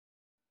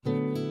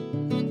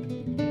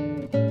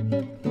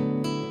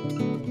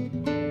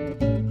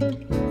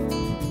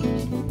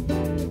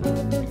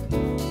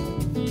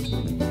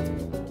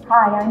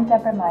Hi, I'm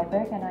Debra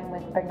Meiburg, and I'm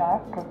with Bernard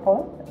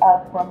Repolt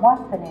of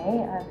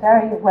Remoissenet, a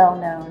very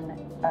well-known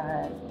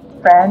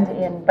brand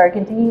in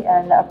Burgundy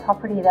and a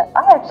property that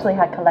I actually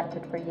had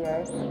collected for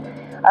years.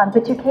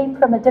 But you came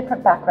from a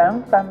different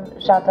background, from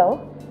Jadot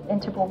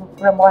into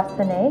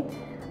Remoissenet.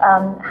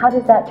 How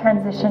does that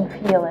transition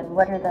feel, and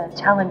what are the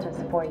challenges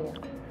for you?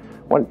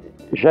 Well,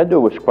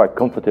 Jadot was quite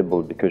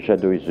comfortable because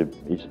Jadot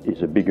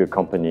is a bigger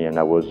company, and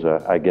I was,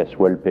 I guess,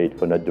 well paid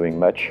for not doing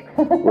much.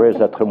 Whereas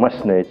at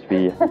Remoissenet,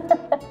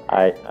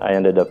 I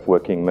ended up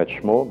working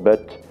much more.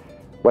 But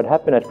what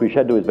happened at Louis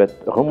Jadot is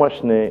that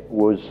Remoissenet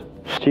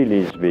still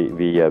is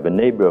the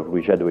neighbor of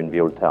Louis Jadot in the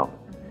old town.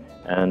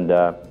 And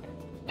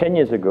 10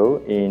 years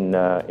ago, in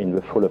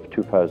the fall of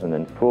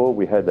 2004,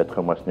 we heard that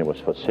Remoissenet was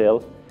for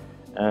sale.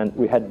 And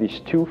we had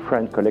these two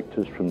French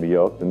collectors from New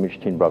York, the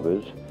Michelin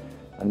brothers,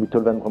 and we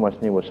told them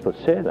Remoissenet was for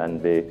sale, and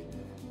they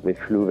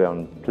flew there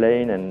on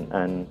plane,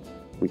 and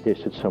we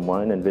tasted some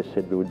wine, and they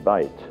said they would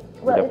buy it.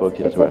 Well,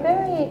 it's a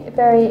very,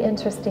 very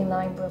interesting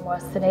line,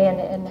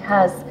 Remoissenet, and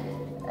has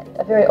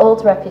a very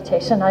old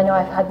reputation. I know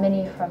I've had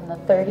many from the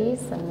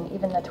 30s and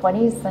even the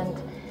 20s,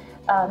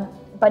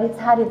 but it's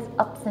had its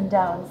ups and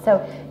downs. So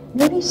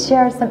maybe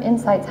share some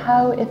insights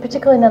how,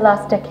 particularly in the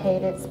last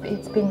decade, it's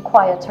been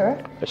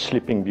quieter. A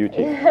sleeping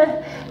beauty.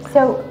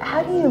 So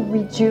how do you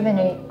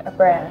rejuvenate a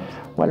brand?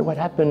 Well, what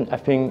happened, I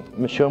think,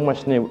 Monsieur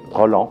Remoissenet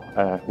Roland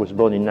was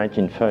born in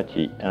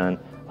 1930, and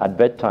at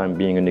that time,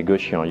 being a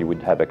negotiant, you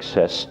would have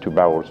access to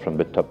barrels from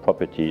the top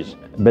properties.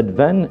 But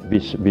then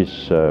this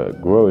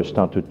growers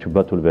started to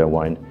bottle their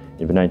wine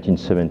in the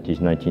 1970s,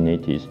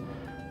 1980s,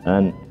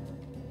 and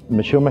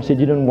Monsieur Remoissenet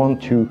didn't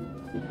want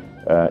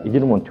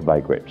to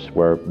buy grapes.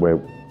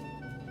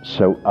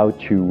 So how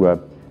to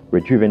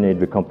rejuvenate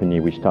the company,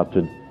 we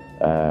started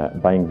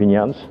buying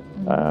vineyards,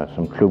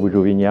 some Clos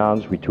Vougeot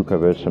vineyards. We took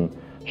over some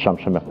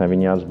Champ-Chamartin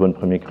vineyards, Bonne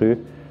Premier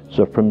Cru.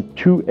 So from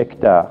 2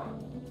 hectares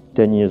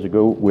 10 years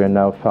ago, we are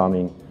now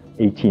farming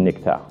 18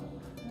 hectares.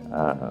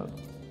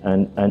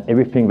 And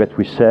everything that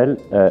we sell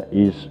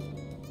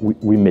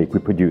we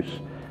produce.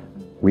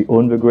 We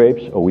own the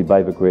grapes, or we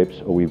buy the grapes,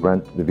 or we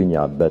rent the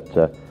vineyard. But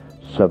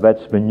so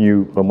that's the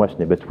new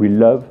Remoissenet. But we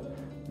love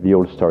the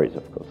old stories,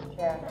 of course.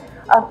 Sure.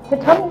 So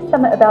tell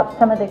me about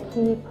some of the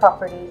key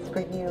properties for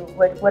you.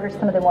 What are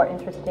some of the more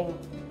interesting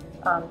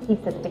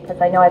pieces? Because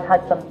I know I've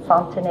had some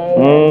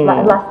Fontenay,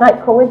 last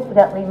night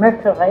coincidentally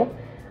Mercury.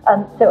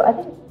 So I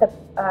think the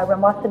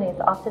Remoissenet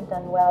is often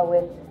done well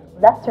with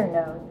lesser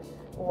known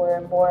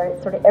or more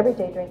sort of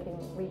everyday drinking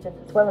regions,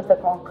 as well as the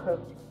Grand Cru.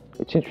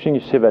 It's interesting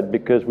you say that,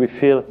 because we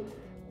feel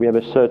we have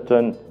a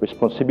certain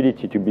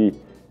responsibility to be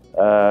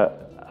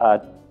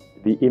at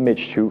the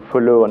image to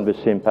follow on the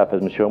same path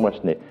as Monsieur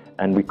Remoissenet.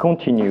 And we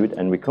continue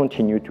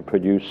to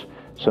produce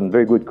some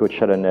very good Côte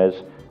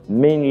Chalonnaise,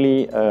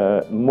 mainly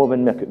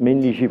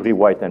mainly Givry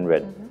white and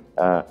red,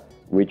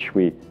 which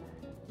we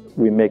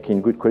make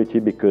in good quality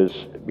because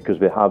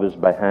they harvest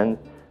by hand,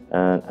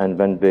 and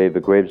then the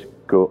grapes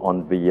go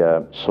on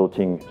the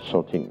sorting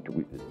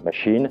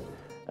machine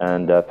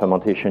and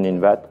fermentation in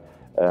that,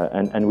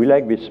 and we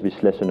like this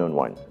lesser known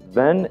wine.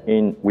 Then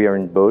we are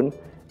in Beaune,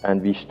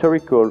 and the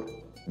historical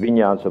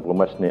vineyards of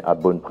Remoissenet are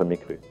Bonne Premier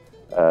Cru.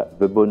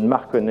 The Beaune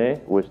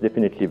Marconnet was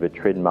definitely the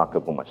trademark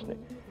of Remoissenet.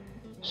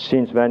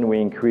 Since then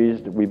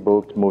we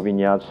bought more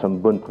vineyards, some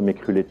Bonne Premier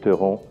Cru Les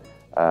Terrons,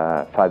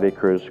 5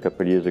 acres a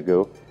couple of years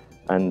ago.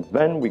 And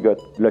then we got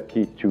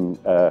lucky to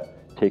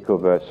take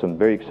over some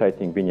very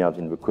exciting vineyards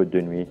in the Côte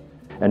de Nuit.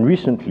 And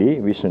recently,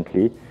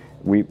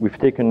 we've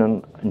taken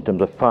on, in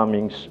terms of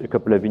farmings, a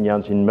couple of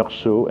vineyards in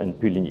Meursault and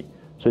Puligny.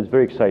 So it's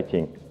very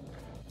exciting.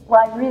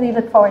 Well, I really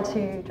look forward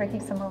to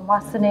drinking some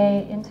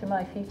Remoissenet into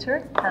my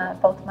future,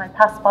 both my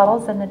past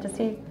bottles, and then to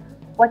see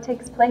what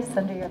takes place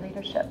under your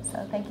leadership.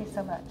 So thank you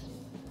so much.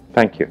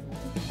 Thank you.